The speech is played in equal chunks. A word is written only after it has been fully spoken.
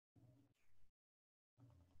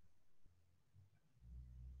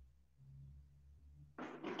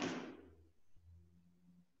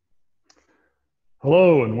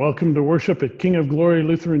Hello and welcome to worship at King of Glory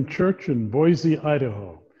Lutheran Church in Boise,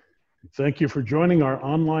 Idaho. Thank you for joining our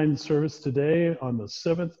online service today on the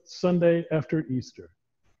 7th Sunday after Easter,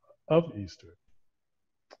 of Easter.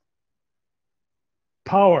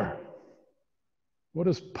 Power. What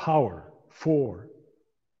is power for?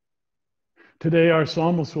 Today our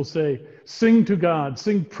psalmist will say, sing to God,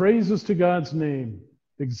 sing praises to God's name,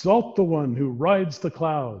 exalt the one who rides the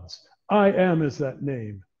clouds. I am is that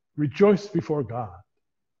name. Rejoice before God.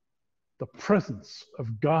 The presence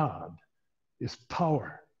of God is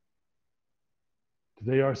power.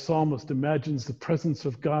 Today our psalmist imagines the presence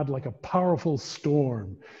of God like a powerful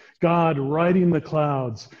storm, God riding the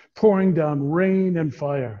clouds, pouring down rain and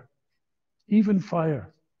fire, even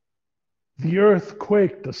fire. The earth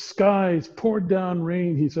quaked, the skies poured down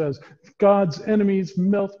rain, he says. God's enemies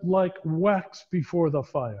melt like wax before the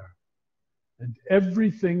fire, and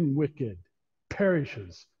everything wicked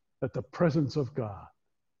perishes at the presence of God.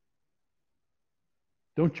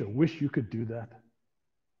 Don't you wish you could do that?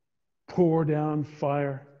 Pour down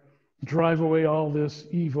fire, drive away all this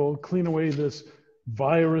evil, clean away this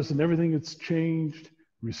virus and everything that's changed,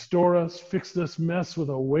 restore us, fix this mess with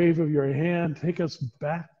a wave of your hand, take us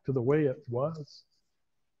back to the way it was.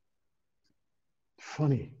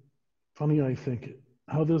 Funny I think,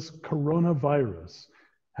 how this coronavirus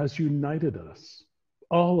has united us,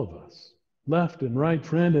 all of us, left and right,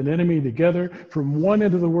 friend and enemy together, from one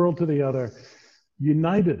end of the world to the other,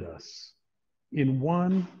 united us in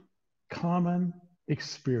one common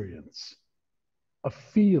experience, a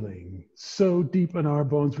feeling so deep in our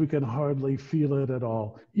bones we can hardly feel it at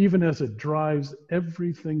all, even as it drives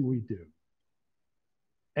everything we do.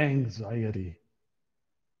 Anxiety,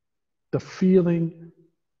 the feeling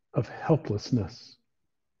of helplessness.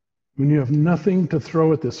 When you have nothing to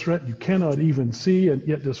throw at this threat you cannot even see and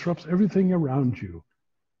yet disrupts everything around you.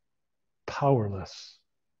 Powerless.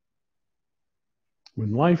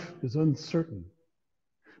 When life is uncertain,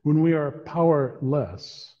 when we are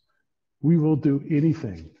powerless, we will do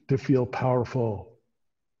anything to feel powerful,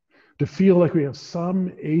 to feel like we have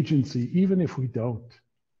some agency, even if we don't.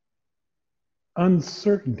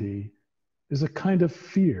 Uncertainty is a kind of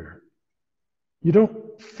fear. You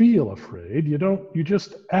don't feel afraid, you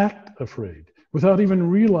just act afraid without even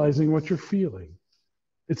realizing what you're feeling.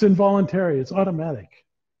 It's involuntary, it's automatic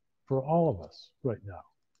for all of us right now.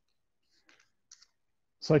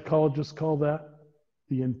 Psychologists call that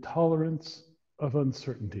the intolerance of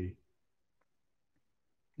uncertainty.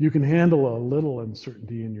 You can handle a little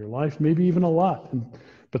uncertainty in your life, maybe even a lot,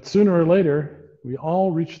 but sooner or later, we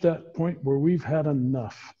all reach that point where we've had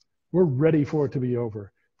enough. We're ready for it to be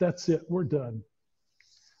over. That's it, we're done.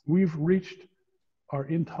 We've reached our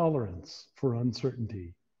intolerance for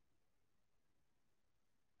uncertainty.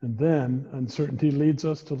 And then uncertainty leads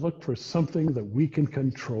us to look for something that we can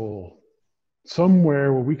control,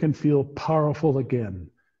 somewhere where we can feel powerful again,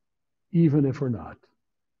 even if we're not.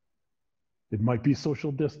 It might be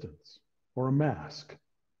social distance, or a mask,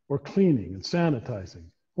 or cleaning and sanitizing,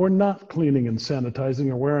 or not cleaning and sanitizing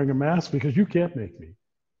or wearing a mask because you can't make me.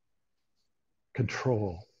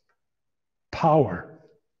 Control. Power.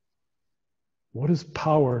 What is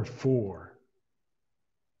power for?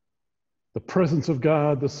 The presence of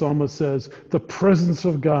God, the psalmist says, the presence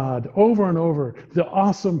of God, over and over, the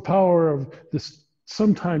awesome power of this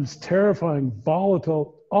sometimes terrifying,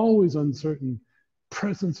 volatile, always uncertain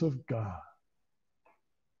presence of God.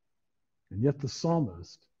 And yet the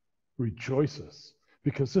psalmist rejoices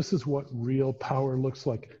because this is what real power looks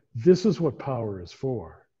like. This is what power is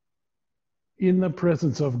for. In the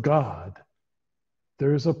presence of God,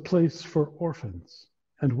 there is a place for orphans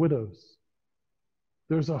and widows.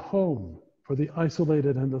 There's a home for the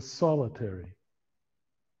isolated and the solitary.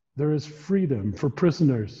 There is freedom for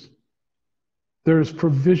prisoners. There is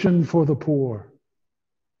provision for the poor.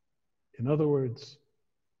 In other words,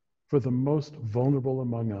 for the most vulnerable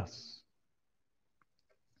among us.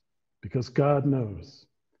 Because God knows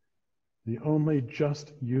the only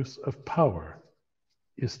just use of power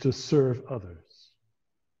is to serve others.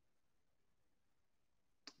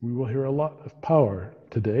 We will hear a lot of power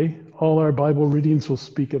today. All our Bible readings will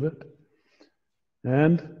speak of it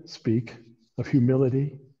and speak of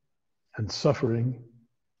humility and suffering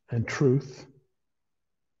and truth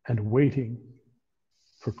and waiting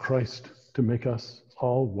for Christ to make us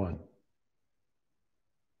all one.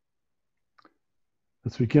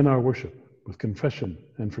 Let's begin our worship with confession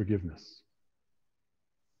and forgiveness.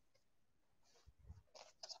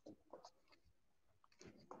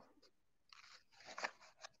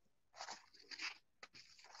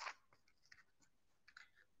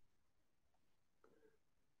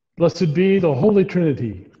 Blessed be the Holy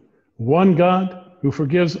Trinity, one God, who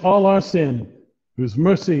forgives all our sin, whose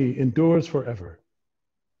mercy endures forever.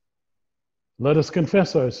 Let us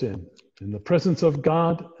confess our sin in the presence of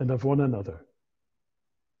God and of one another.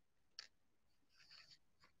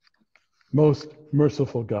 Most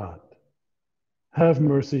merciful God, have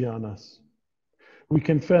mercy on us. We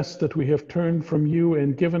confess that we have turned from you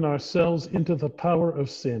and given ourselves into the power of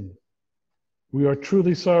sin. We are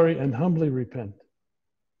truly sorry and humbly repent.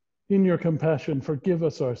 In your compassion, forgive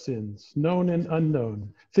us our sins, known and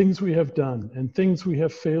unknown, things we have done and things we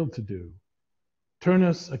have failed to do. Turn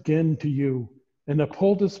us again to you and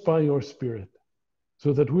uphold us by your Spirit,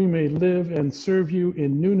 so that we may live and serve you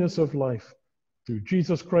in newness of life, through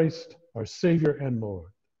Jesus Christ, our Savior and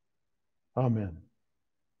Lord. Amen.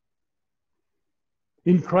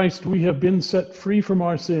 In Christ we have been set free from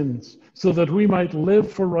our sins, so that we might live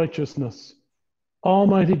for righteousness.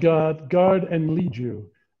 Almighty God, guard and lead you,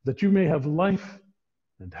 that you may have life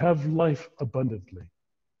and have life abundantly.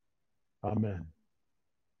 Amen.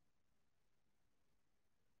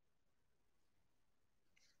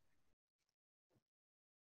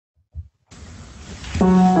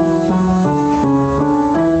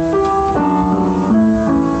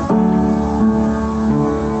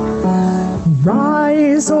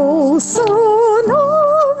 Rise, O Son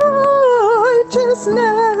of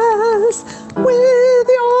Righteousness, with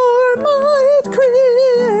your might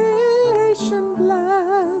creation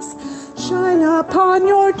bless. Shine upon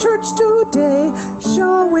your church today,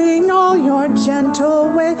 showing all your gentle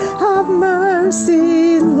way. Have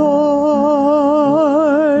mercy, Lord.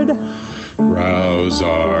 Rouse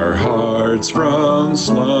our hearts from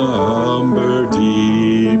slumber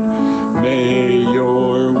deep. May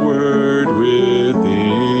your word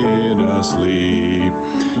within us leap.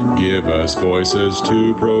 Give us voices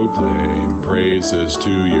to proclaim praises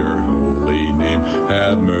to your holy name.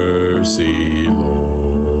 Have mercy,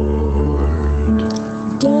 Lord.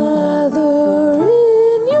 Gather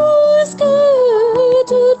in your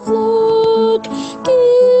scattered flock,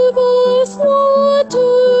 give us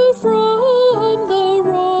water from the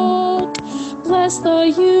rock. Bless the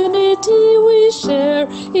unity we share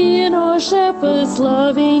in our shepherd's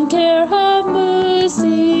loving care. Have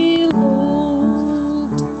mercy, Lord.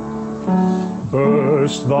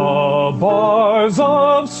 Burst the bars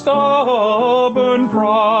of stubborn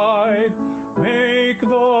pride, make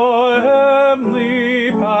the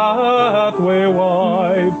heavenly pathway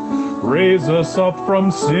wide. Raise us up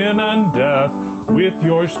from sin and death, with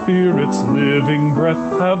your Spirit's living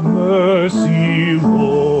breath. Have mercy,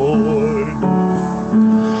 Lord.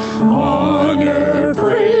 Honor,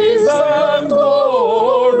 praise, and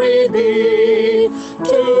glory be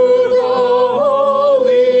to the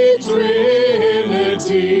Holy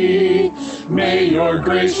Trinity. May your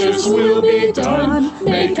gracious will be done.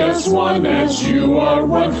 Make us one as you are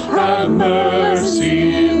one. Have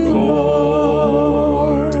mercy,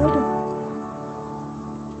 Lord.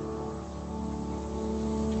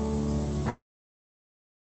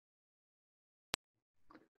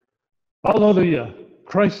 Hallelujah.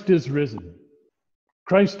 Christ is risen.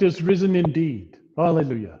 Christ is risen indeed.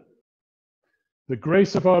 Hallelujah. The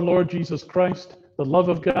grace of our Lord Jesus Christ, the love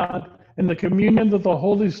of God, and the communion of the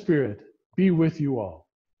Holy Spirit be with you all.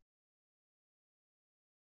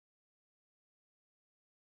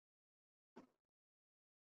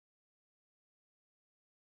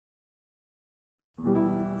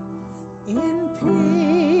 In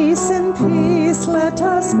peace, let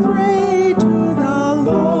us pray to the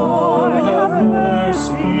Lord. Have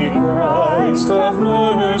mercy, Christ, have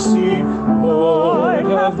mercy. Lord,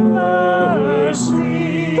 have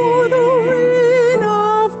mercy. For the reign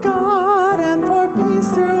of God and for peace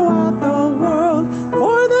throughout the world,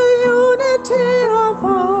 for the unity of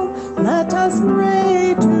all, let us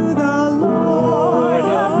pray to the Lord.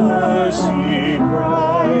 Have mercy,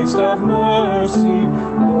 Christ, have mercy.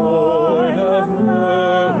 Lord, have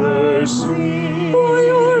mercy. For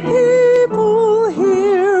your people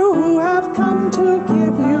here who have come to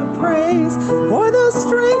give you praise, for the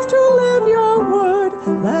strength to live your word,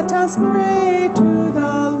 let us pray to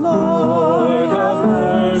the Lord. Have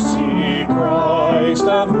mercy, Christ,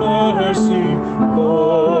 have mercy.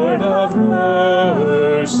 Lord, have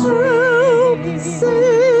mercy. Help,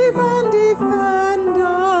 save, and defend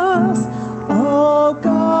us, O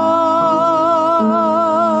God.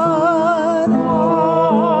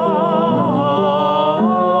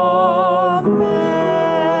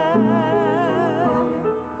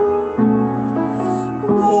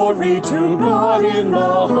 Glory to God in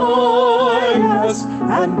the highest,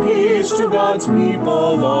 and peace to God's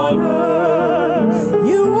people on earth.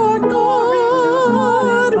 You are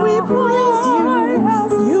God, we praise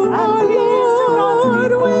you. You are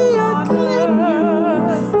Lord, we acclaim you.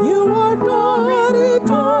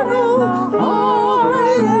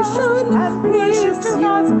 and peace to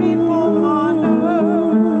God's people on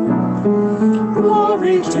earth.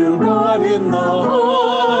 Glory to God in the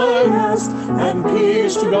highest, and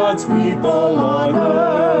peace to God's people on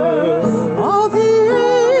earth. All the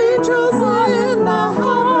angels are in the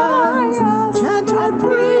highest, chant and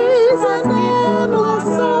praise an endless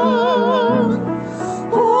song.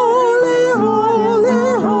 Holy,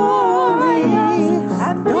 holy, holy,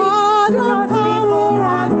 and God of power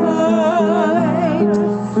and might.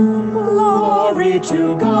 Glory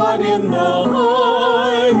to God in the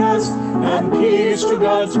highest, and peace to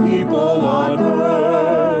God's people on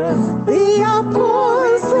earth. The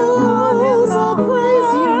apostles all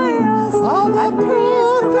praise you, all the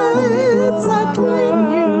prophets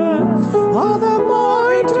acclaim you, all the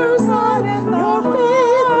martyrs on your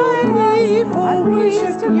faithful, and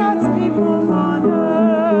peace to God's people on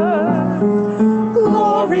earth.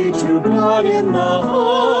 Glory to God in the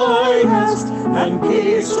highest, and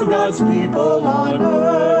peace to God's people on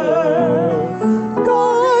earth.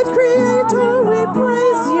 God, Creator, we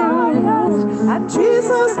praise you, and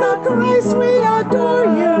Jesus the Christ, we adore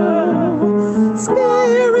you.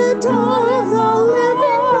 Spirit of the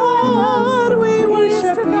living God, we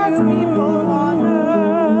worship God's people on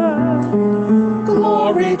earth.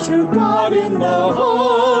 Glory to God in the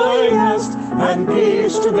highest, and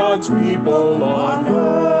peace to God's people on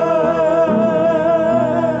earth.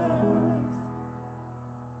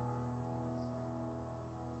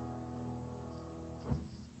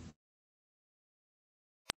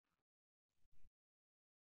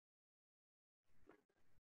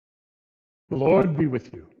 The Lord be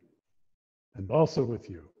with you, and also with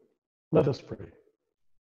you. Let us pray.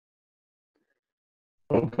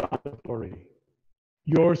 O God of glory,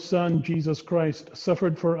 your Son, Jesus Christ,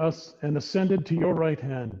 suffered for us and ascended to your right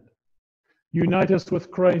hand. Unite us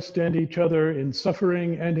with Christ and each other in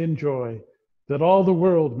suffering and in joy, that all the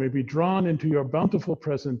world may be drawn into your bountiful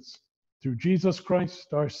presence through Jesus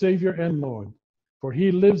Christ, our Savior and Lord. For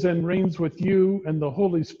he lives and reigns with you and the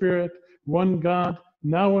Holy Spirit, one God,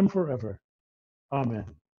 now and forever. Amen.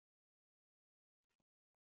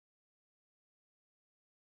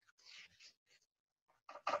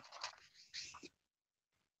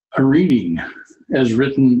 A reading as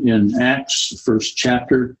written in Acts, the first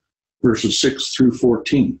chapter, verses 6 through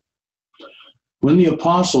 14. When the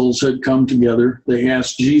apostles had come together, they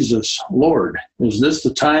asked Jesus, Lord, is this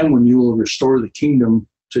the time when you will restore the kingdom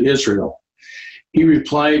to Israel? He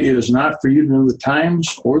replied, it is not for you to know the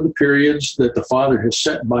times or the periods that the Father has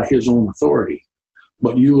set by his own authority,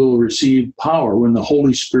 but you will receive power when the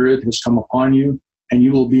Holy Spirit has come upon you, and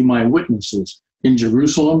you will be my witnesses in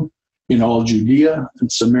Jerusalem, in all Judea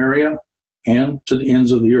and Samaria, and to the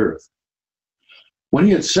ends of the earth. When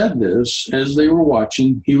he had said this, as they were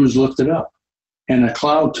watching, he was lifted up, and a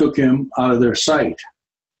cloud took him out of their sight.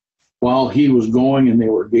 While he was going and they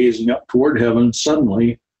were gazing up toward heaven,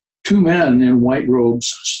 suddenly 2 men in white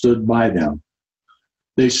robes stood by them.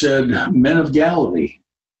 They said, Men of Galilee,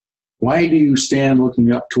 why do you stand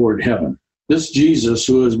looking up toward heaven? This Jesus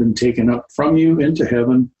who has been taken up from you into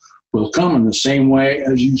heaven will come in the same way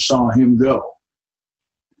as you saw him go.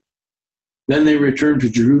 Then they returned to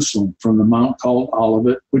Jerusalem from the mount called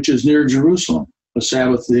Olivet, which is near Jerusalem, a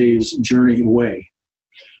Sabbath day's journey away.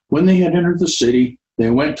 When they had entered the city, they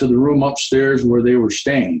went to the room upstairs where they were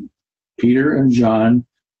staying, Peter and John,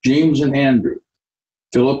 James and Andrew,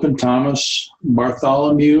 Philip and Thomas,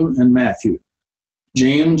 Bartholomew and Matthew,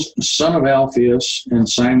 James, son of Alphaeus, and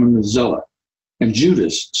Simon the Zealot, and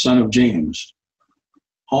Judas, son of James.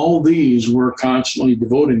 All these were constantly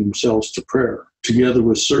devoting themselves to prayer, together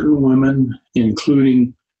with certain women,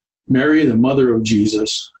 including Mary, the mother of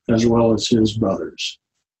Jesus, as well as his brothers.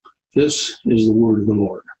 This is the word of the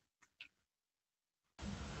Lord.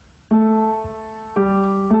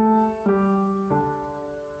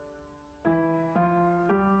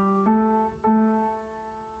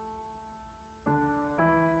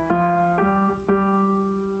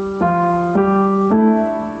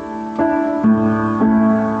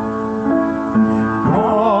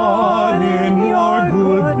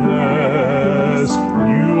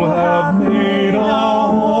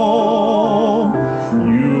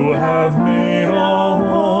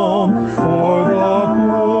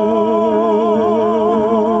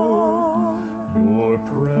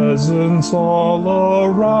 All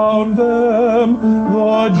around them,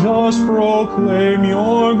 the just proclaim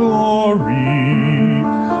your glory.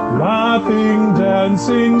 Laughing,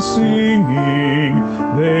 dancing, singing,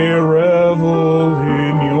 they revel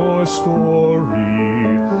in your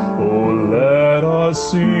story. Oh, let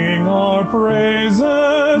us sing our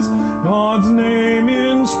praises, God's name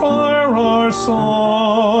inspire our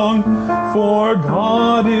song. For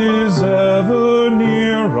God is ever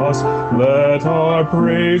near us. Let our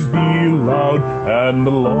praise be loud and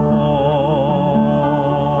long.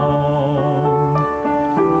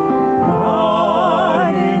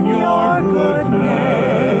 God, in your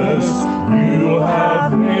goodness, you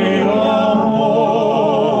have made a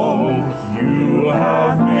home. You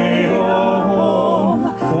have made a home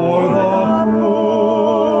for the poor.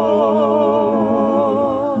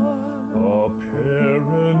 A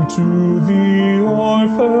parent to the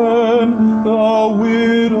orphan, the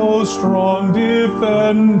widow's strong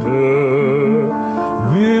defender.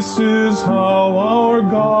 This is how our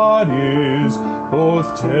God is,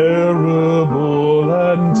 both terrible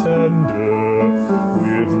and tender.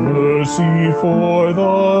 With mercy for the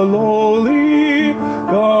lowly,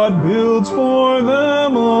 God builds for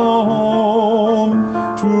them a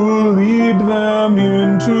home, to lead them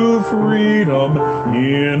into freedom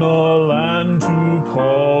in a land to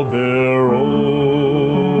call their own.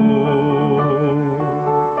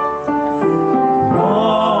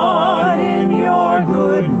 God, in your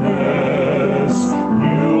goodness,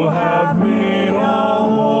 you have made a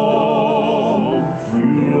home.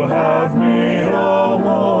 You have made a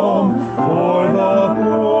home for the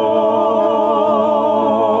poor.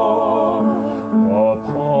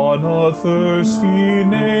 Upon a thirsty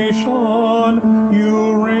nation,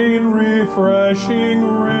 you rain refreshing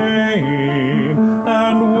rain.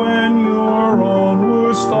 And when your own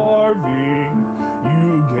were starving,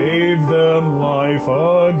 you gave them life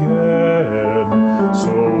again.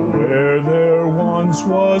 So where there once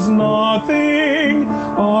was nothing,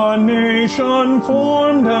 a nation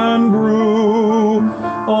formed and grew.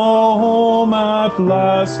 A home at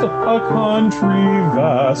last, a country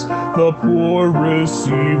vast, the poor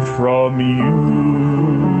received from you.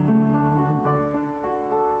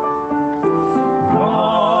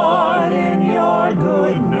 God, in your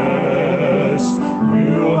goodness,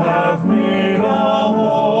 you have made a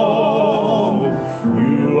home.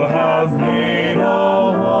 You have made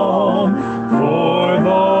a home for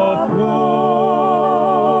the poor.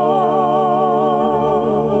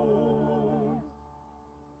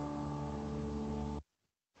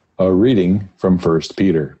 A reading from 1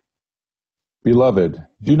 Peter. Beloved,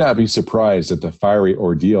 do not be surprised at the fiery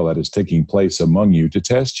ordeal that is taking place among you to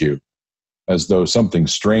test you, as though something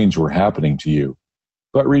strange were happening to you.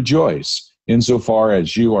 But rejoice, insofar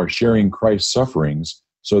as you are sharing Christ's sufferings,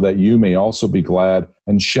 so that you may also be glad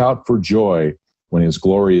and shout for joy when his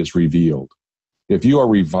glory is revealed. If you are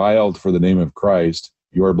reviled for the name of Christ,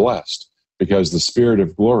 you are blessed, because the Spirit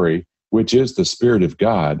of glory, which is the Spirit of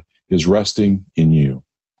God, is resting in you.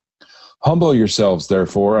 Humble yourselves,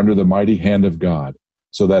 therefore, under the mighty hand of God,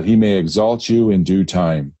 so that he may exalt you in due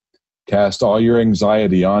time. Cast all your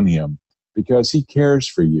anxiety on him, because he cares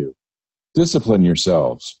for you. Discipline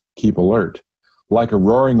yourselves, keep alert. Like a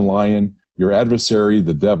roaring lion, your adversary,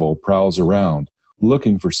 the devil, prowls around,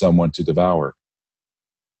 looking for someone to devour.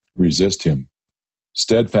 Resist him,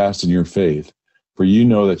 steadfast in your faith, for you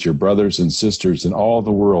know that your brothers and sisters in all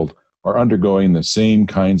the world are undergoing the same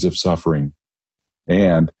kinds of suffering.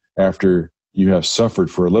 And after you have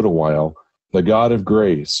suffered for a little while, the God of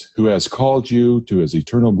grace, who has called you to his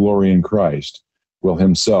eternal glory in Christ, will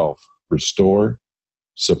himself restore,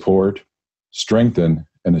 support, strengthen,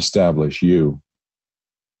 and establish you.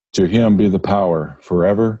 To him be the power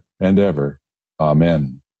forever and ever.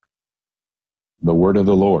 Amen. The word of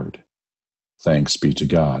the Lord. Thanks be to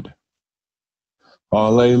God.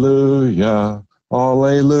 Alleluia,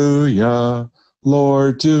 alleluia.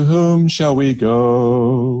 Lord, to whom shall we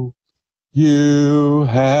go? You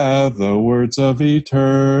have the words of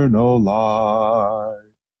eternal life.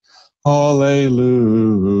 Alleluia.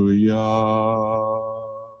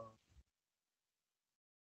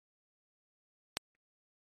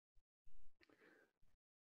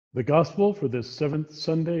 The Gospel for this 7th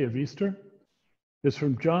Sunday of Easter is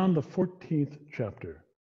from John, the 14th chapter.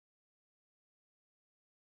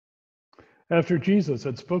 After Jesus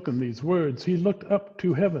had spoken these words, he looked up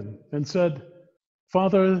to heaven and said,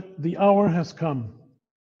 Father, the hour has come.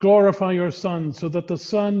 Glorify your Son, so that the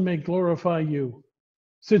Son may glorify you,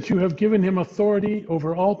 since you have given him authority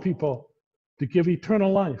over all people to give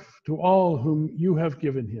eternal life to all whom you have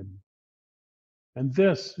given him. And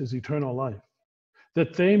this is eternal life,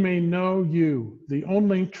 that they may know you, the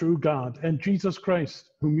only true God, and Jesus Christ,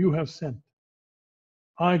 whom you have sent.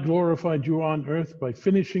 I glorified you on earth by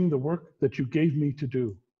finishing the work that you gave me to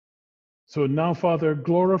do. So now, Father,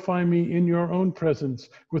 glorify me in your own presence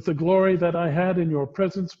with the glory that I had in your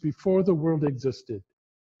presence before the world existed.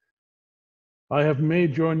 I have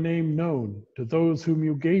made your name known to those whom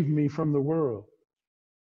you gave me from the world.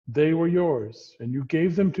 They were yours, and you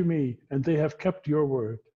gave them to me, and they have kept your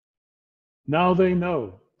word. Now they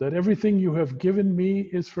know that everything you have given me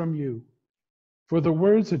is from you. For the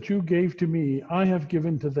words that you gave to me, I have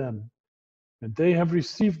given to them, and they have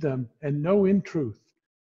received them, and know in truth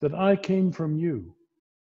that I came from you,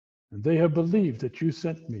 and they have believed that you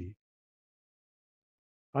sent me.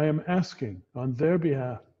 I am asking on their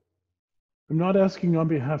behalf. I'm not asking on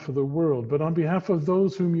behalf of the world, but on behalf of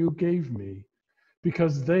those whom you gave me,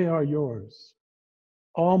 because they are yours.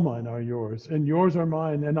 All mine are yours, and yours are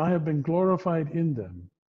mine, and I have been glorified in them.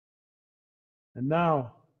 And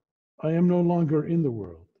now I am no longer in the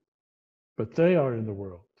world, but they are in the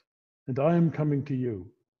world, and I am coming to you.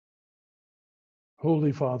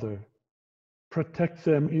 Holy Father, protect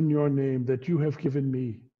them in your name that you have given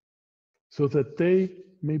me, so that they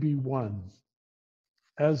may be one,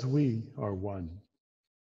 as we are one.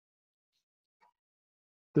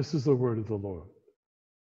 This is the word of the Lord.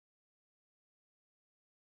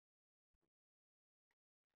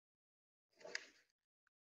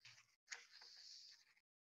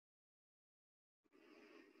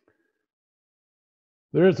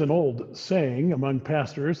 There is an old saying among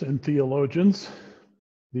pastors and theologians: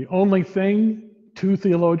 the only thing two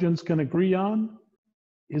theologians can agree on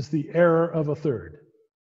is the error of a third.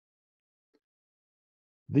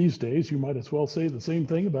 These days, you might as well say the same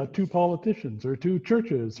thing about two politicians, or two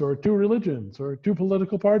churches, or two religions, or two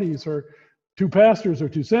political parties, or two pastors, or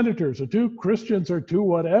two senators, or two Christians, or two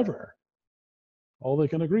whatever. All they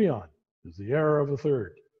can agree on is the error of a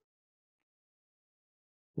third.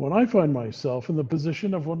 When I find myself in the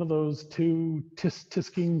position of one of those two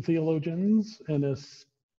tisk-tisking theologians, and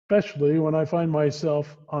especially when I find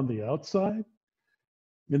myself on the outside,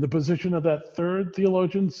 in the position of that third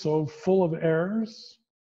theologian so full of errors,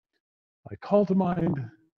 I call to mind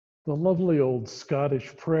the lovely old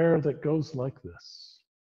Scottish prayer that goes like this: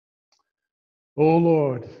 O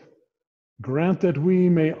Lord, grant that we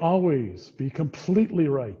may always be completely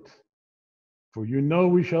right, for you know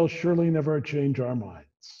we shall surely never change our minds.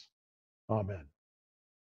 Amen.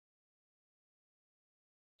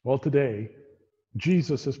 Well, today,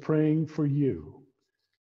 Jesus is praying for you,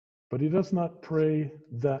 but he does not pray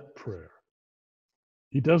that prayer.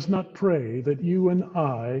 He does not pray that you and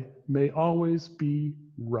I may always be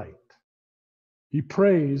right. He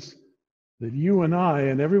prays that you and I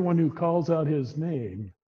and everyone who calls out his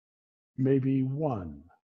name may be one.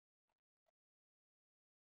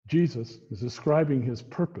 Jesus is describing his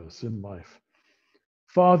purpose in life.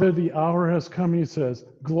 Father, the hour has come, he says,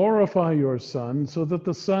 glorify your Son, so that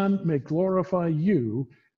the Son may glorify you,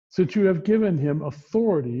 since you have given him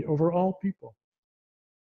authority over all people.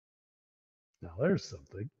 Now there's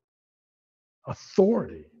something.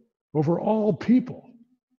 Authority over all people.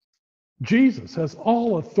 Jesus has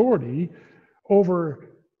all authority over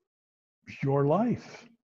your life.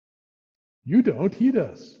 You don't, he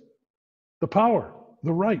does. The power,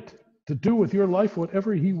 the right to do with your life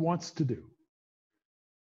whatever he wants to do.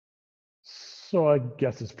 So I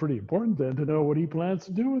guess it's pretty important then to know what he plans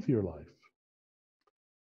to do with your life.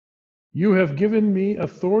 You have given me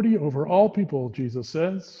authority over all people, Jesus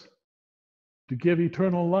says, to give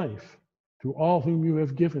eternal life to all whom you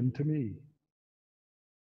have given to me.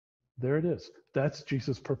 There it is. That's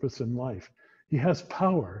Jesus' purpose in life. He has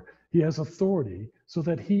power, he has authority, so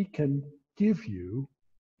that he can give you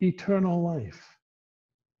eternal life.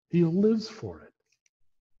 He lives for it.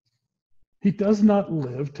 He does not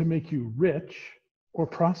live to make you rich or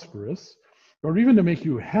prosperous, or even to make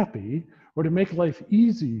you happy, or to make life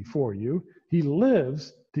easy for you. He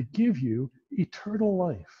lives to give you eternal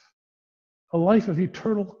life, a life of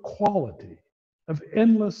eternal quality, of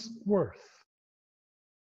endless worth.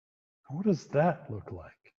 What does that look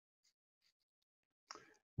like?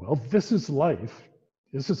 Well, this is life.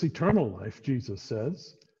 This is eternal life, Jesus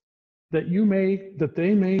says, that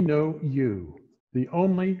they may know you, the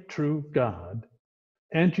only true God,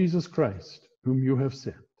 and Jesus Christ, whom you have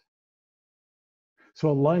sent. So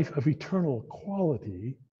a life of eternal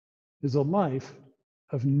quality is a life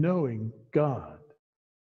of knowing God.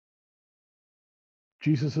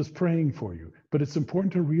 Jesus is praying for you, but it's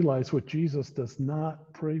important to realize what Jesus does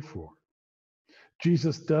not pray for.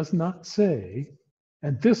 Jesus does not say,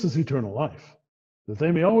 and this is eternal life, that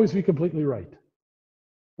they may always be completely right.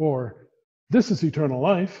 Or, this is eternal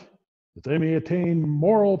life, that they may attain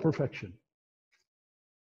moral perfection.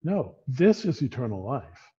 No, this is eternal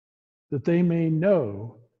life, that they may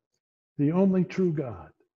know the only true God.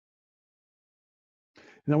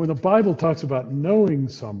 Now, when the Bible talks about knowing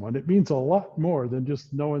someone, it means a lot more than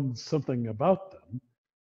just knowing something about them.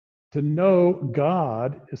 To know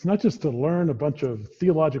God is not just to learn a bunch of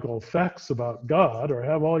theological facts about God or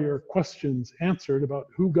have all your questions answered about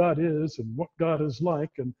who God is and what God is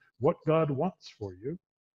like and what God wants for you.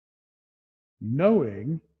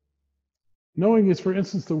 Knowing is, for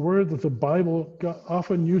instance, the word that the Bible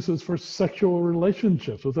often uses for sexual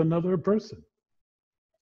relationships with another person.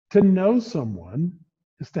 To know someone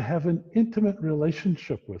is to have an intimate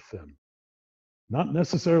relationship with them. Not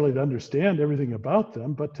necessarily to understand everything about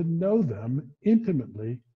them, but to know them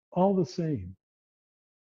intimately all the same.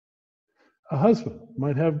 A husband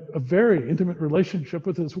might have a very intimate relationship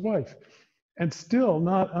with his wife and still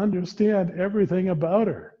not understand everything about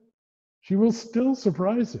her. She will still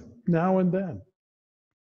surprise him now and then.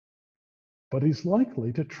 But he's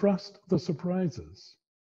likely to trust the surprises,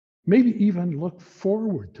 maybe even look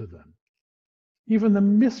forward to them. Even the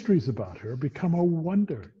mysteries about her become a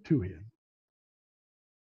wonder to him.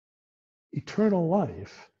 Eternal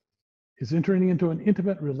life is entering into an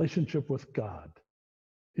intimate relationship with God,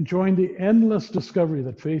 enjoying the endless discovery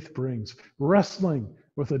that faith brings, wrestling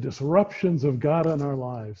with the disruptions of God in our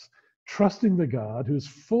lives, trusting the God who's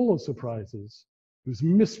full of surprises, whose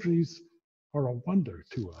mysteries are a wonder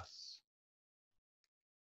to us.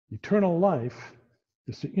 Eternal life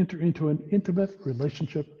is to enter into an intimate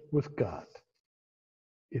relationship with God.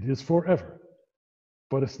 It is forever,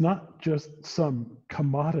 but it's not just some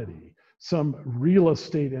commodity, some real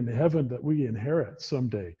estate in heaven that we inherit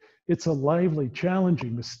someday. It's a lively,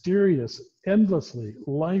 challenging, mysterious, endlessly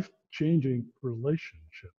life-changing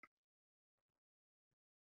relationship.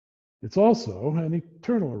 It's also an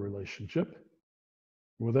eternal relationship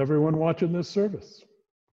with everyone watching this service.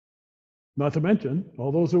 Not to mention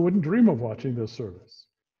all those who wouldn't dream of watching this service.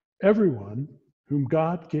 Everyone whom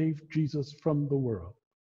God gave Jesus from the world.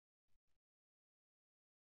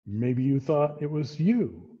 Maybe you thought it was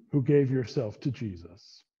you who gave yourself to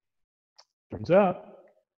Jesus. Turns out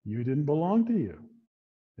you didn't belong to you,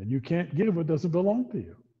 and you can't give what doesn't belong to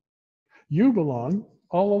you. You belong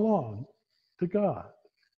all along to God.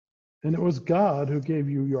 And it was God who gave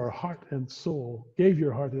you your heart and soul, gave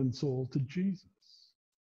your heart and soul to Jesus.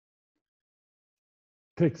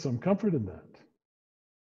 Take some comfort in that.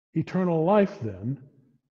 Eternal life, then,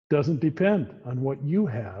 doesn't depend on what you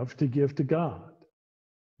have to give to God,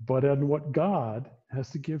 but on what God has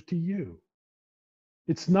to give to you.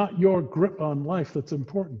 It's not your grip on life that's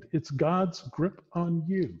important. It's God's grip on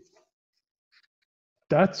you.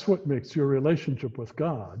 That's what makes your relationship with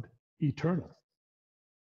God eternal.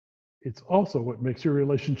 It's also what makes your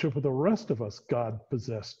relationship with the rest of us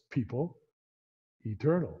God-possessed people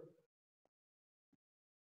eternal.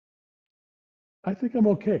 I think I'm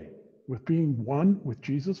okay with being one with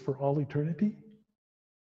Jesus for all eternity,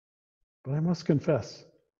 but I must confess,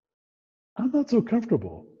 I'm not so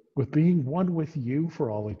comfortable with being one with you for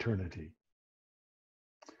all eternity.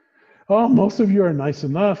 Oh, most of you are nice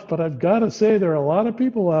enough, but I've got to say there are a lot of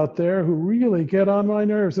people out there who really get on my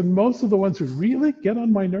nerves, and most of the ones who really get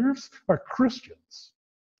on my nerves are Christians.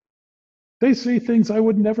 They say things I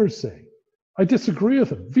would never say. I disagree with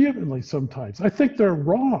them vehemently sometimes. I think they're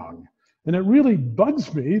wrong, and it really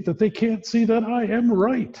bugs me that they can't see that I am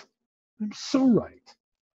right. I'm so right.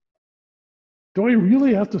 Do I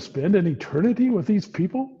really have to spend an eternity with these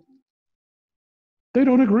people? They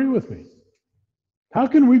don't agree with me. How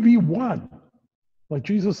can we be one like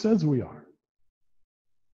Jesus says we are?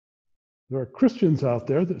 There are Christians out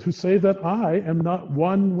there who say that I am not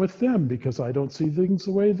one with them because I don't see things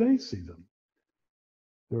the way they see them.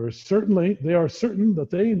 They are certain that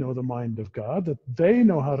they know the mind of God, that they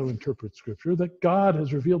know how to interpret Scripture, that God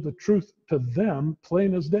has revealed the truth to them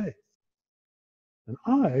plain as day. And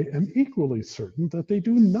I am equally certain that they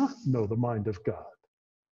do not know the mind of God.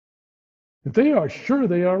 If they are sure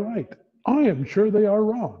they are right, I am sure they are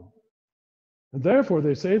wrong. And therefore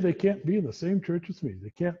they say they can't be in the same church as me.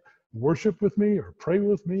 They can't worship with me or pray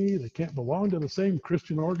with me. They can't belong to the same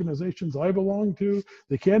Christian organizations I belong to.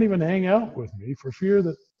 They can't even hang out with me for fear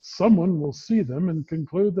that someone will see them and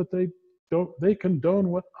conclude that they condone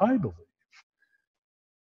what I believe.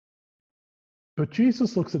 But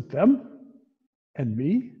Jesus looks at them and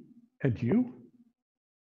me and you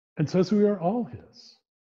and says we are all his.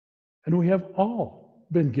 And we have all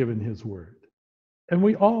been given his word. And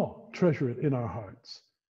we all treasure it in our hearts.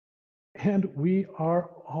 And we are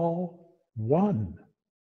all one.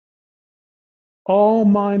 All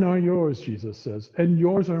mine are yours, Jesus says, and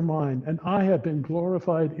yours are mine, and I have been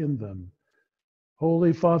glorified in them.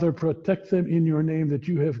 Holy Father, protect them in your name that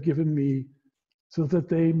you have given me, so that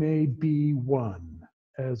they may be one,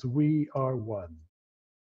 as we are one.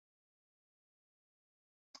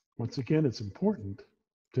 Once again, it's important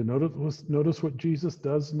to notice what Jesus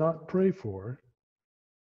does not pray for.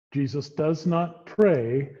 Jesus does not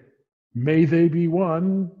pray, may they be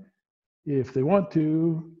one if they want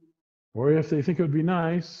to, or if they think it would be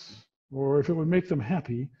nice, or if it would make them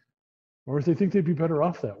happy, or if they think they'd be better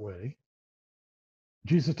off that way.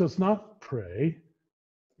 Jesus does not pray,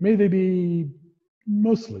 may they be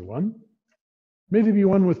mostly one. May they be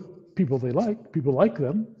one with people they like, people like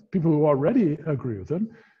them, people who already agree with them.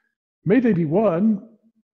 May they be one,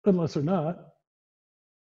 unless they're not.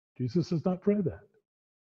 Jesus does not pray that.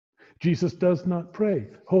 Jesus does not pray,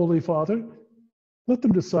 Holy Father, let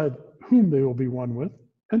them decide whom they will be one with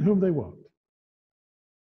and whom they won't.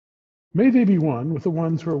 May they be one with the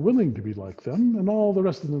ones who are willing to be like them, and all the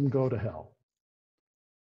rest of them go to hell.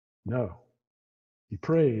 No, he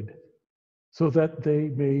prayed so that they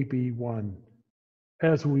may be one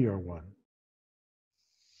as we are one,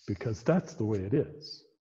 because that's the way it is,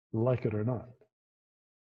 like it or not.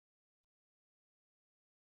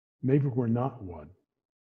 Maybe we're not one,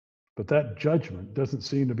 but that judgment doesn't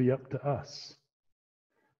seem to be up to us.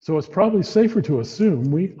 So it's probably safer to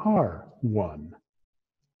assume we are one,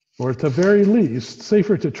 or at the very least,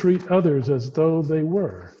 safer to treat others as though they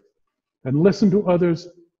were, and listen to others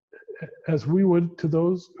as we would to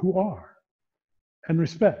those who are, and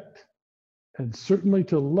respect, and certainly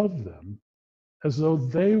to love them as though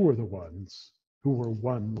they were the ones who were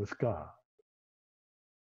one with God.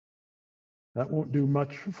 That won't do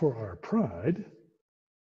much for our pride,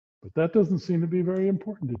 but that doesn't seem to be very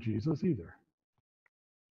important to Jesus either.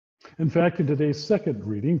 In fact, in today's second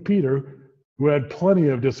reading, Peter, who had plenty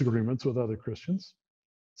of disagreements with other Christians,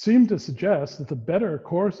 seemed to suggest that the better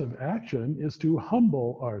course of action is to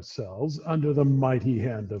humble ourselves under the mighty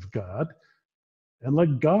hand of God and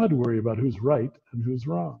let God worry about who's right and who's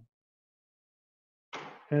wrong.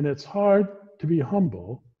 And it's hard to be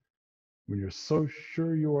humble when you're so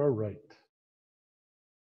sure you are right.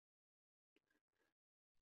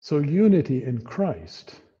 So unity in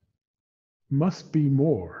Christ must be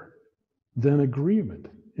more than agreement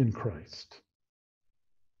in Christ.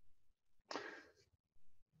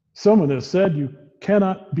 Someone has said you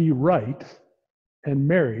cannot be right and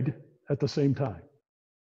married at the same time.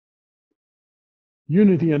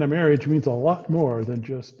 Unity in a marriage means a lot more than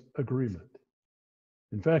just agreement.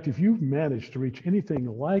 In fact, if you've managed to reach anything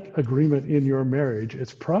like agreement in your marriage,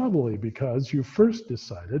 it's probably because you first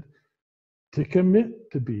decided to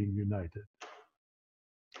commit to being united.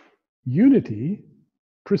 Unity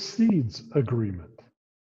precedes agreement.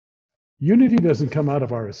 Unity doesn't come out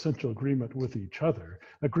of our essential agreement with each other.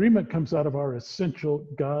 Agreement comes out of our essential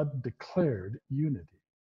God-declared unity.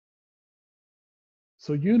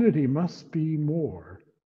 So unity must be more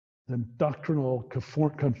than doctrinal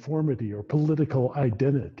conformity or political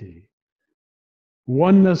identity.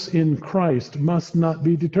 Oneness in Christ must not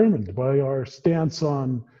be determined by our stance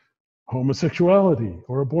on homosexuality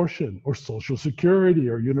or abortion or social security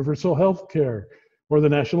or universal health care or the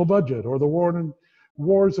national budget or the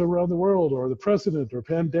wars around the world or the president or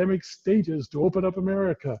pandemic stages to open up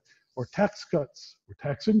America or tax cuts or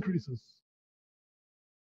tax increases.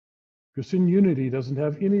 Christian unity doesn't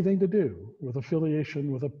have anything to do with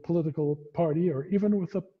affiliation with a political party or even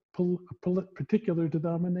with a particular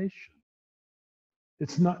denomination.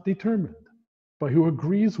 It's not determined by who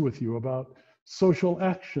agrees with you about social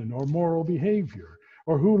action or moral behavior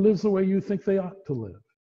or who lives the way you think they ought to live.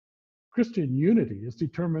 Christian unity is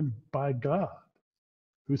determined by God,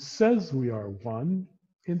 who says we are one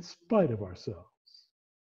in spite of ourselves.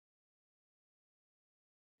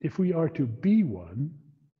 If we are to be one,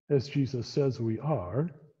 as Jesus says we are,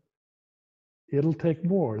 it'll take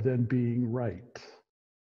more than being right.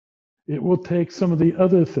 It will take some of the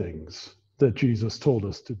other things that Jesus told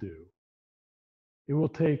us to do. It will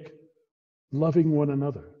take loving one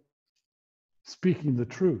another, speaking the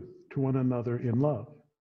truth to one another in love,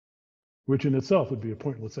 which in itself would be a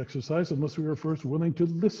pointless exercise unless we were first willing to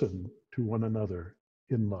listen to one another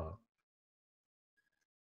in love.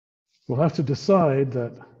 We'll have to decide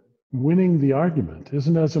that winning the argument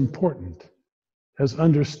isn't as important as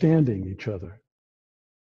understanding each other.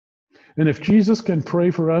 And if Jesus can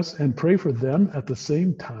pray for us and pray for them at the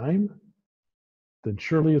same time, then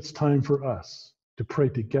surely it's time for us to pray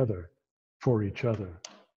together for each other.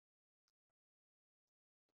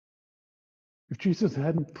 If Jesus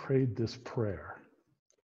hadn't prayed this prayer,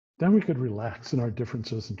 then we could relax in our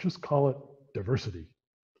differences and just call it diversity.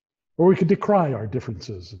 Or we could decry our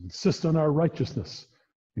differences and insist on our righteousness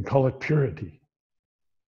and call it purity.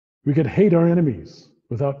 We could hate our enemies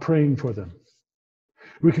without praying for them.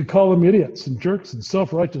 We could call them idiots and jerks and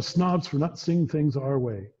self-righteous snobs for not seeing things our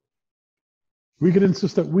way. We could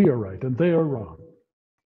insist that we are right and they are wrong.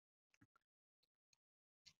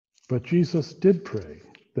 But Jesus did pray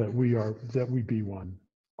that we be one.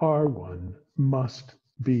 Are one, must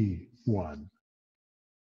be one.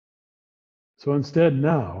 So instead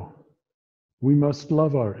now, we must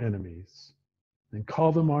love our enemies and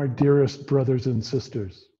call them our dearest brothers and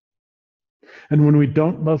sisters. And when we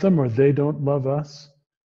don't love them or they don't love us,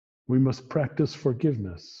 we must practice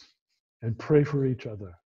forgiveness and pray for each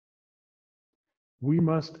other. We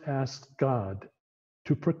must ask God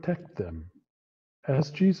to protect them,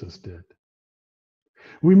 as Jesus did.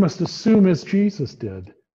 We must assume, as Jesus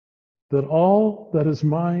did, that all that is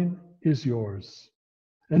mine is yours,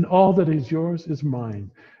 and all that is yours is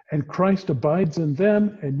mine. And Christ abides in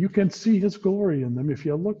them, and you can see his glory in them if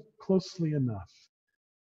you look closely enough.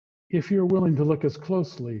 If you're willing to look as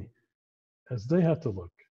closely as they have to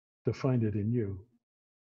look to find it in you.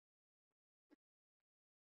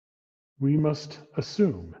 We must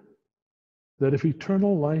assume that if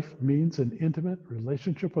eternal life means an intimate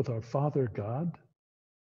relationship with our Father God,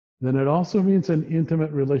 then it also means an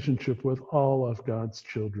intimate relationship with all of God's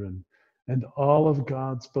children and all of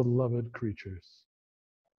God's beloved creatures.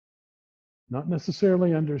 Not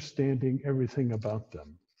necessarily understanding everything about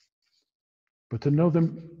them, but to know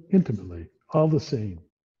them intimately, all the same,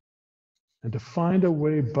 and to find a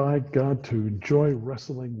way by God to enjoy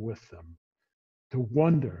wrestling with them, to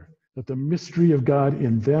wonder at the mystery of God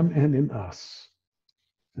in them and in us,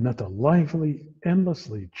 and at the lively,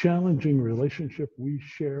 endlessly challenging relationship we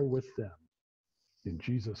share with them in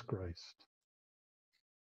Jesus Christ.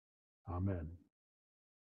 Amen.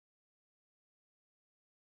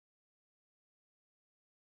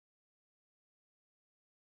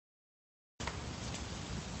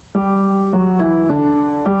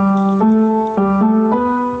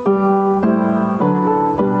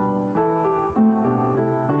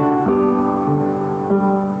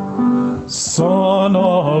 Son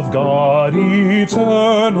of God,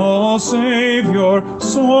 eternal Savior,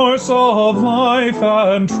 source of life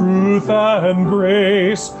and truth and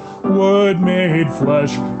grace, Word made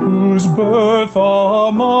flesh, whose birth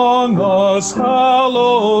among us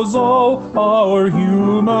hallows all our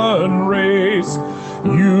human race.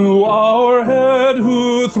 You, our head,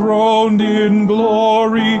 who throned in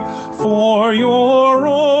glory, for your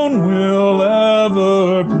own will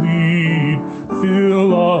ever plead.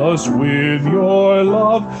 Fill us with your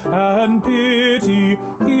love and pity,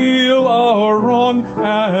 heal our wrong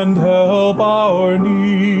and help our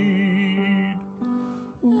need.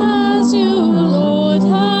 As you, Lord,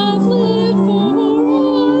 have lived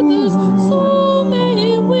for others, so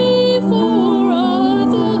may we for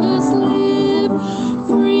others live.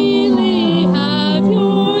 Freely have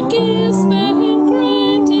your gifts been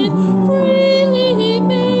granted, freely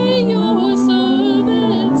may your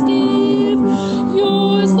servants give.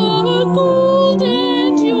 Yours the gold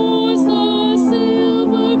and yours the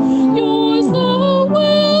silver, yours the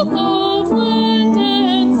wealth of land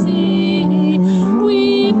and sea.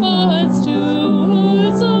 We but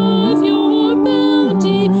stewards of your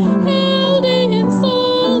bounty, held in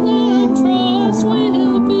solemn trust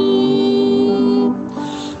will be.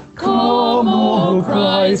 Come, O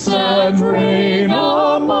Christ, and reign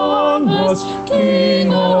among us,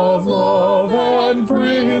 King of love and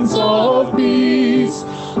Prince of peace.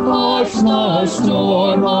 Hush the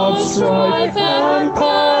storm of strife and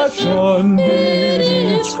passion, bid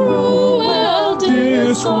its cruel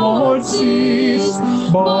discord cease.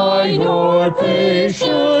 By your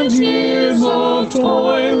patient years of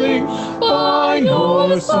toiling, by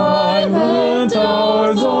your silent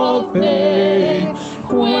hours of pain,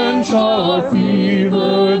 quench our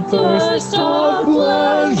fevered thirst of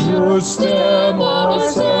pleasure, stem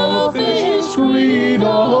our selfish greed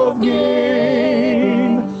of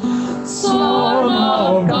gain. Son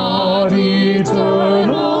of God,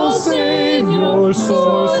 eternal Savior,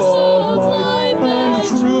 source of life and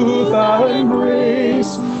truth and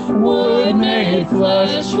grace, Word made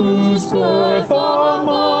flesh, whose birth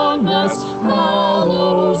among us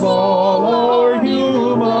hallows all our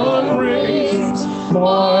human race.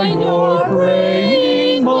 By your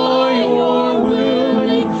praying, by your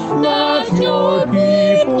willing, that your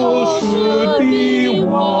people should be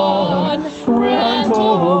one. Grant,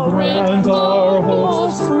 oh, grant our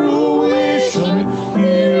hopes fruition,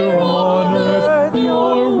 here on earth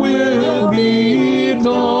your will be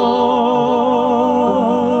done.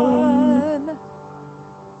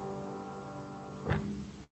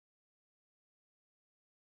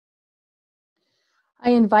 I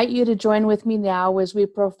invite you to join with me now as we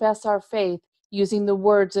profess our faith using the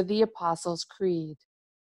words of the Apostles' Creed.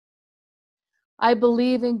 I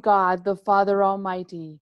believe in God, the Father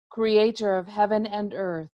Almighty, creator of heaven and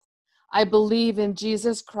earth. I believe in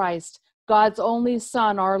Jesus Christ, God's only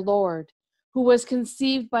Son, our Lord, who was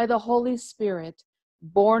conceived by the Holy Spirit,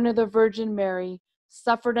 born of the Virgin Mary,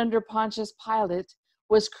 suffered under Pontius Pilate,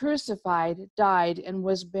 was crucified, died, and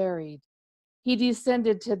was buried. He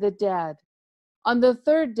descended to the dead. On the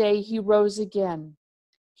third day he rose again.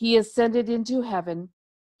 He ascended into heaven.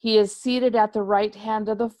 He is seated at the right hand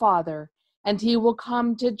of the Father, and he will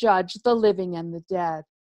come to judge the living and the dead.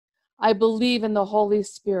 I believe in the Holy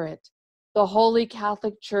Spirit, the Holy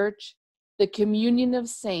Catholic Church, the communion of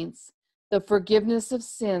saints, the forgiveness of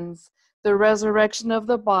sins, the resurrection of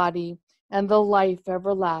the body, and the life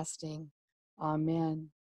everlasting. Amen.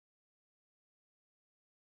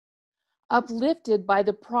 Uplifted by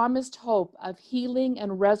the promised hope of healing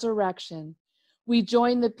and resurrection, we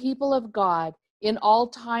join the people of God in all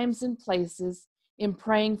times and places in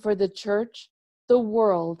praying for the church, the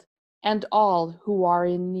world, and all who are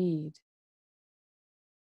in need.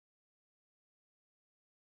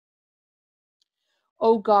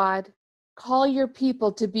 O God, call your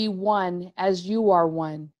people to be one as you are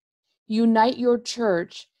one. Unite your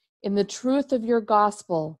church in the truth of your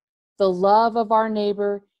gospel, the love of our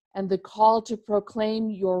neighbor, and the call to proclaim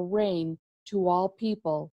your reign to all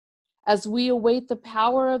people, as we await the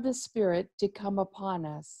power of the Spirit to come upon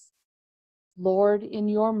us. Lord, in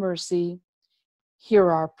your mercy, hear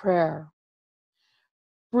our prayer.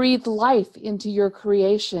 Breathe life into your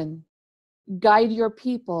creation. Guide your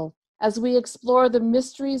people as we explore the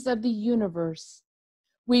mysteries of the universe.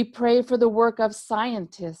 We pray for the work of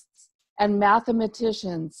scientists and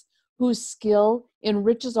mathematicians whose skill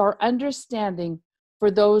enriches our understanding for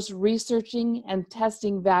those researching and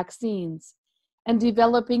testing vaccines and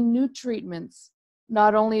developing new treatments,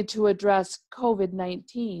 not only to address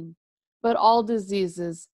COVID-19, but all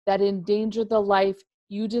diseases that endanger the life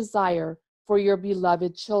you desire for your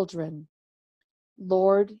beloved children.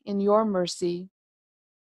 Lord, in your mercy,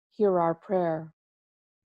 hear our prayer.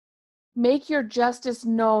 Make your justice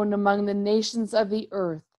known among the nations of the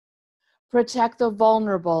earth. Protect the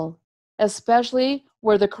vulnerable, especially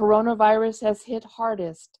where the coronavirus has hit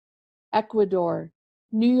hardest: Ecuador,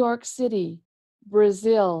 New York City,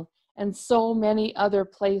 Brazil, and so many other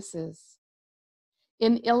places.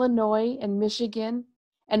 In Illinois and Michigan,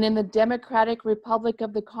 and in the Democratic Republic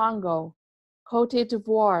of the Congo, Cote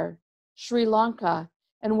d'Ivoire, Sri Lanka,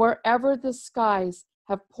 and wherever the skies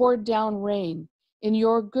have poured down rain, in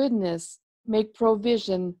your goodness, make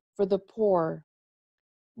provision for the poor.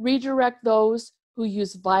 Redirect those who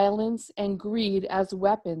use violence and greed as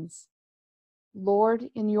weapons. Lord,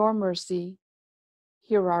 in your mercy,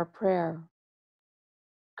 hear our prayer.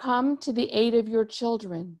 Come to the aid of your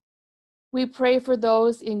children. We pray for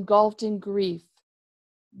those engulfed in grief,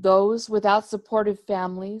 those without supportive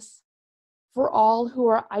families, for all who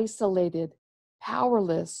are isolated,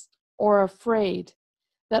 powerless, or afraid,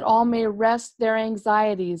 that all may rest their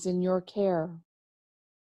anxieties in your care.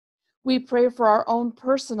 We pray for our own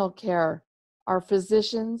personal care, our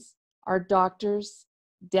physicians, our doctors,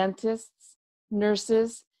 dentists,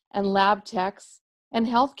 nurses, and lab techs, and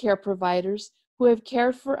healthcare providers who have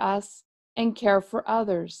cared for us and care for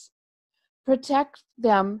others. Protect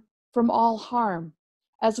them from all harm,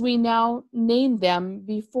 as we now name them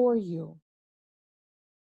before you.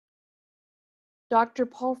 Dr.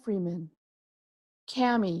 Paul Freeman,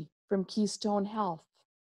 Cami from Keystone Health,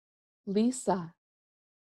 Lisa,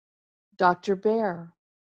 Dr. Bear,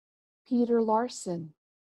 Peter Larson,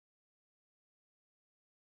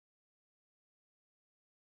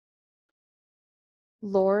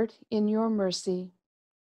 Lord, in your mercy,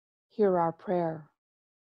 hear our prayer.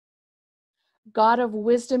 God of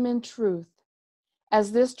wisdom and truth,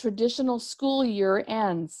 as this traditional school year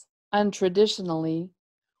ends untraditionally,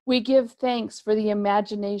 we give thanks for the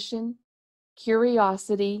imagination,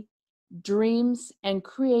 curiosity, dreams, and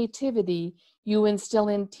creativity you instill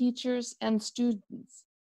in teachers and students.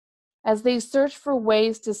 As they search for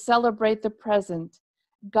ways to celebrate the present,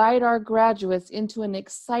 guide our graduates into an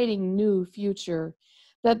exciting new future,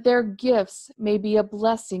 that their gifts may be a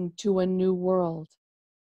blessing to a new world.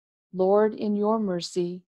 Lord, in your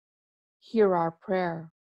mercy, hear our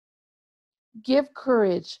prayer. Give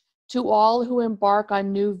courage to all who embark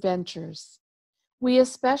on new ventures. We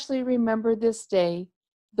especially remember this day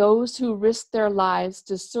those who risk their lives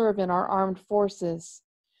to serve in our armed forces.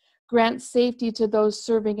 Grant safety to those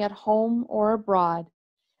serving at home or abroad,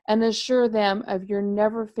 and assure them of your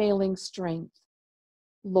never-failing strength.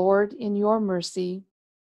 Lord, in your mercy,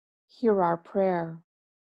 hear our prayer.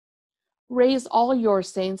 Raise all your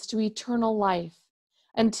saints to eternal life.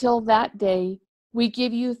 Until that day, we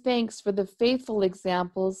give you thanks for the faithful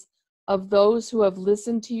examples of those who have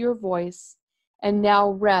listened to your voice and now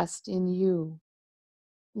rest in you.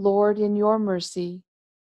 Lord, in your mercy,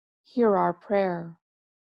 hear our prayer.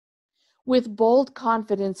 With bold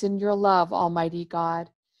confidence in your love, Almighty God,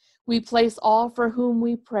 we place all for whom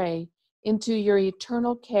we pray into your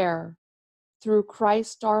eternal care, through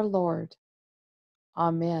Christ our Lord.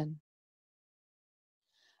 Amen.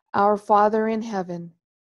 Our Father in heaven,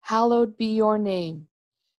 hallowed be your name.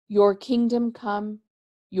 Your kingdom come,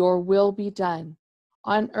 your will be done,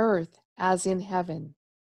 on earth as in heaven.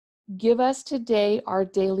 Give us today our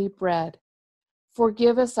daily bread.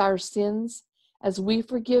 Forgive us our sins, as we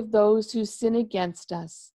forgive those who sin against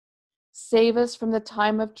us. Save us from the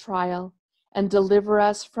time of trial, and deliver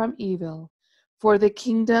us from evil. For the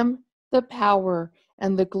kingdom, the power,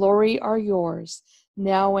 and the glory are yours,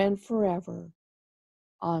 now and forever.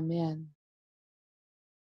 Amen.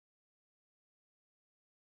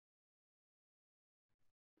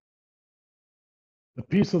 The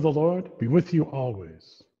peace of the Lord be with you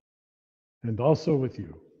always, and also with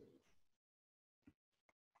you.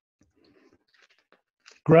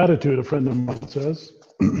 Gratitude, a friend of mine says,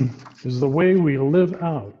 is the way we live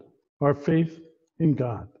out our faith in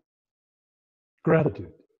God.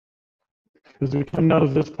 Gratitude. As we come now to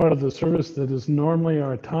this part of the service that is normally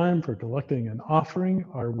our time for collecting and offering,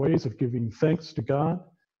 our ways of giving thanks to God,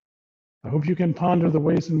 I hope you can ponder the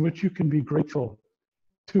ways in which you can be grateful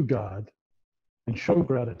to God and show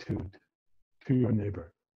gratitude to your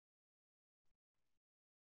neighbor.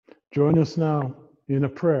 Join us now in a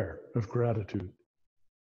prayer of gratitude.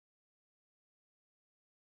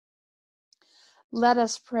 Let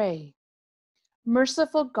us pray.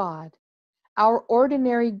 Merciful God, our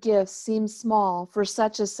ordinary gifts seem small for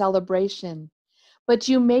such a celebration, but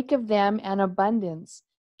you make of them an abundance,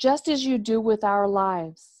 just as you do with our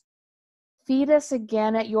lives. Feed us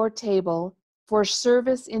again at your table for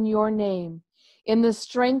service in your name, in the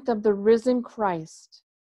strength of the risen Christ.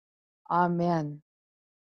 Amen.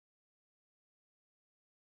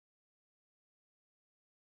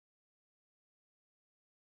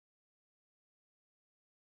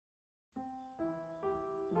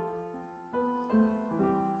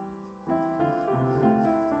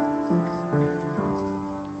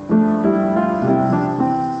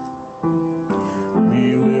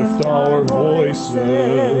 We lift our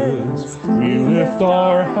voices, we lift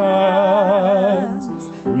our hands,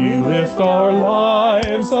 we lift our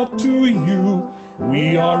lives up to you.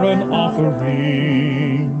 We are an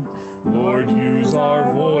offering. Lord, use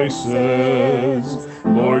our voices.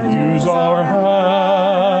 Lord, use our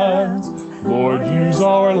hands. Lord, use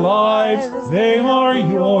our lives. They are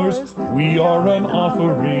yours. We are an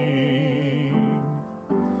offering.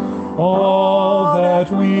 All that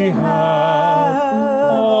we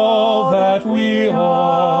have, all that we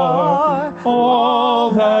are,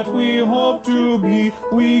 all that we hope to be,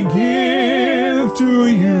 we give to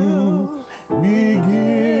you, we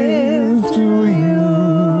give to you.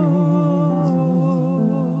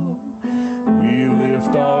 We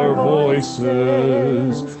lift our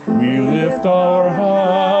voices, we lift our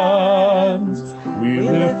hands, we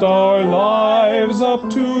lift our lives up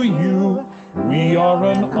to you. We are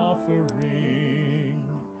an offering.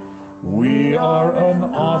 We are an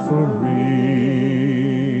offering.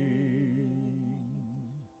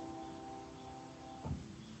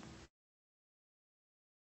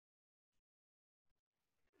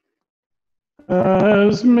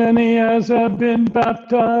 As many as have been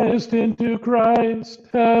baptized into Christ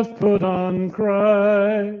have put on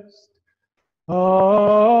Christ. Alleluia.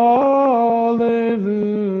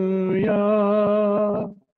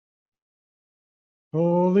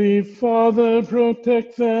 Holy Father,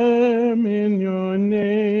 protect them in your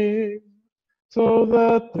name, so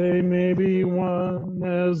that they may be one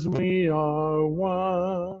as we are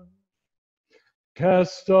one.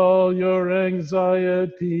 Cast all your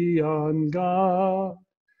anxiety on God,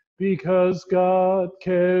 because God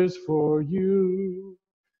cares for you.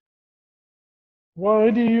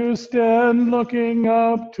 Why do you stand looking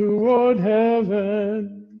up toward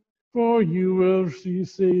heaven? For you will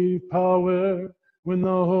receive power when the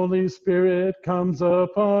Holy Spirit comes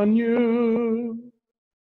upon you.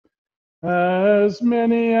 As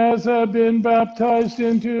many as have been baptized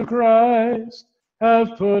into Christ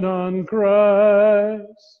have put on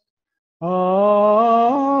Christ. Alleluia.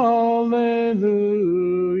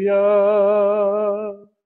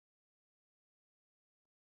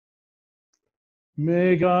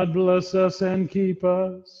 May God bless us and keep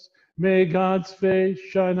us. May God's face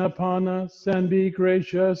shine upon us and be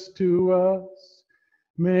gracious to us.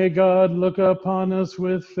 May God look upon us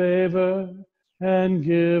with favor and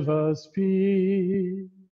give us peace.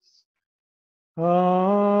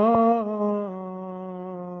 Amen.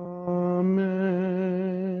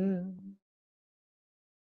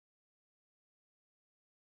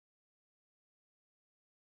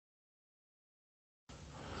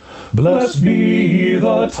 Blessed be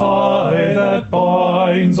the tie that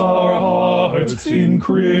binds our hearts in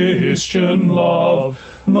Christian love,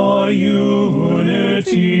 the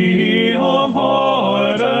unity of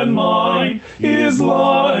heart and mind is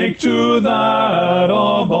like to that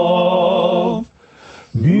above.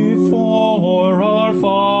 Before our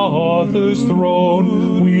Father's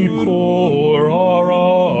throne we pour our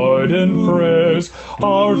ardent prayers,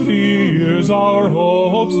 our fears, our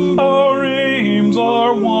hopes, our aims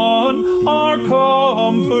are one, our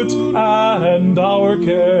comforts and our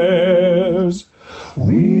cares.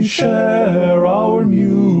 We share our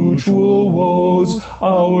mutual woes,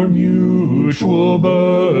 our mutual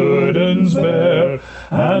burdens bear,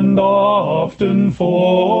 and often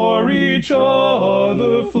for each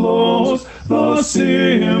other flows the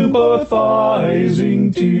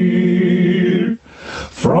sympathizing tear.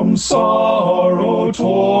 From sorrow,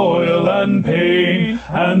 toil, and pain,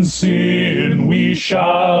 and sin we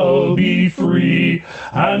shall be free,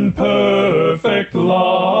 and perfect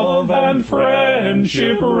love and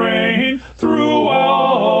friendship reign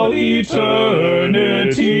throughout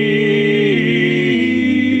eternity.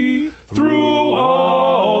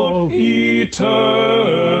 Throughout eternity.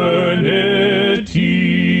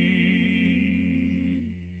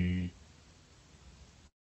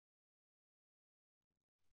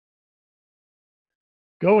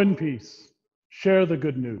 Go in peace. Share the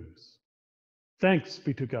good news. Thanks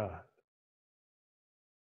be to God.